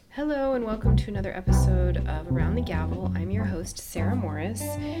Hello and welcome to another episode of Around the Gavel. I'm your host, Sarah Morris,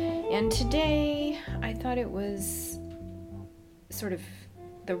 and today I thought it was sort of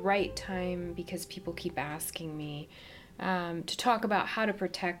the right time because people keep asking me to talk about how to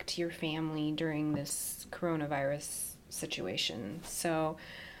protect your family during this coronavirus situation. So,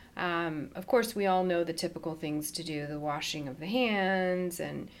 of course, we all know the typical things to do, the washing of the hands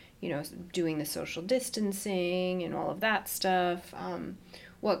and, doing the social distancing and all of that stuff.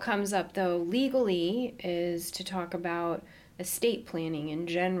 What comes up, though, legally is to talk about estate planning in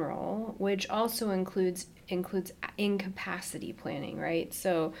general, which also includes incapacity planning, right?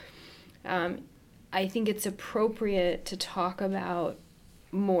 So I think it's appropriate to talk about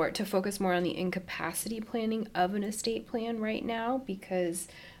to focus more on the incapacity planning of an estate plan right now, because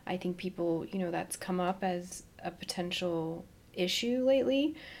I think people, that's come up as a potential issue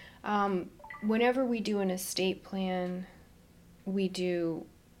lately. Whenever we do an estate plan, we do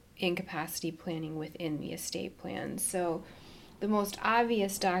incapacity planning within the estate plan. So the most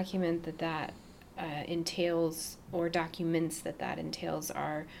obvious document that entails, or documents that entails,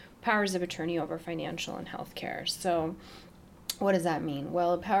 are powers of attorney over financial and healthcare. So what does that mean?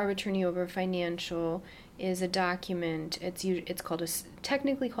 Well, a power of attorney over financial is a document. It's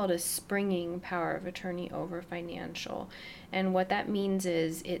technically called a springing power of attorney over financial. And what that means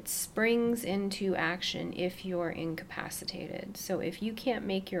is it springs into action if you're incapacitated. So if you can't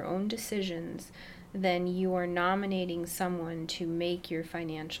make your own decisions, then you are nominating someone to make your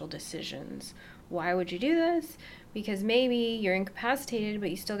financial decisions. Why would you do this? Because maybe you're incapacitated,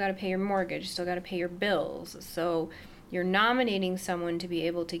 but you still got to pay your mortgage, you still got to pay your bills. So you're nominating someone to be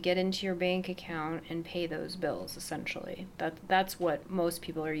able to get into your bank account and pay those bills, essentially. That's what most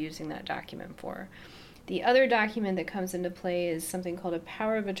people are using that document for. The other document that comes into play is something called a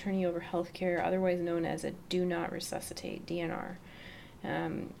power of attorney over healthcare, otherwise known as a do not resuscitate, DNR.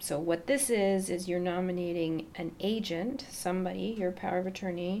 So what this is you're nominating an agent, somebody, your power of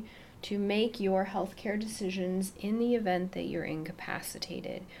attorney, to make your healthcare decisions in the event that you're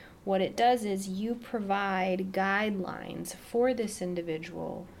incapacitated. What it does is you provide guidelines for this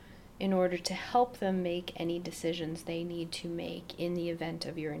individual in order to help them make any decisions they need to make in the event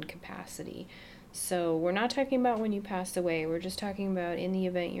of your incapacity. So we're not talking about when you pass away, we're just talking about in the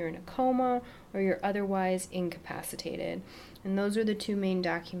event you're in a coma or you're otherwise incapacitated. And those are the two main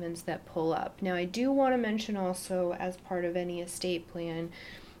documents that pull up. Now, I do want to mention also, as part of any estate plan,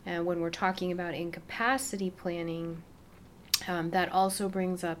 when we're talking about incapacity planning, that also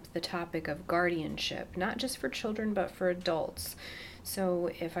brings up the topic of guardianship, not just for children, but for adults. So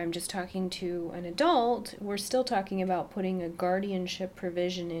if I'm just talking to an adult, we're still talking about putting a guardianship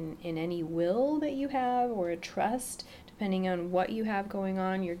provision in any will that you have, or a trust. Depending on what you have going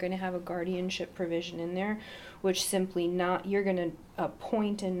on, you're going to have a guardianship provision in there, which you're going to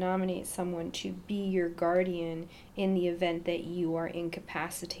appoint and nominate someone to be your guardian in the event that you are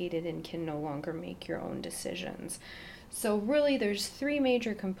incapacitated and can no longer make your own decisions. So really, there's three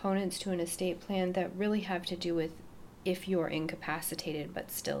major components to an estate plan that really have to do with if you're incapacitated but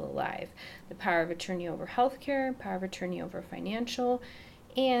still alive. The power of attorney over healthcare, power of attorney over financial,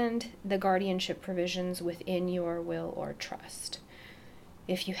 and the guardianship provisions within your will or trust.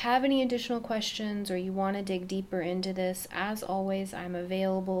 If you have any additional questions or you want to dig deeper into this, as always, I'm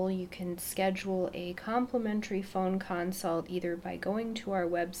available. You can schedule a complimentary phone consult either by going to our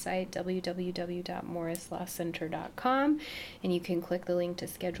website, www.morrislawcenter.com, and you can click the link to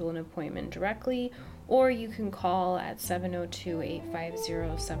schedule an appointment directly, or you can call at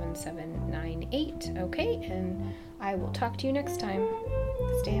 702-850-7798. Okay, and I will talk to you next time.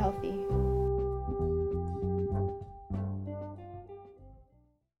 Stay healthy.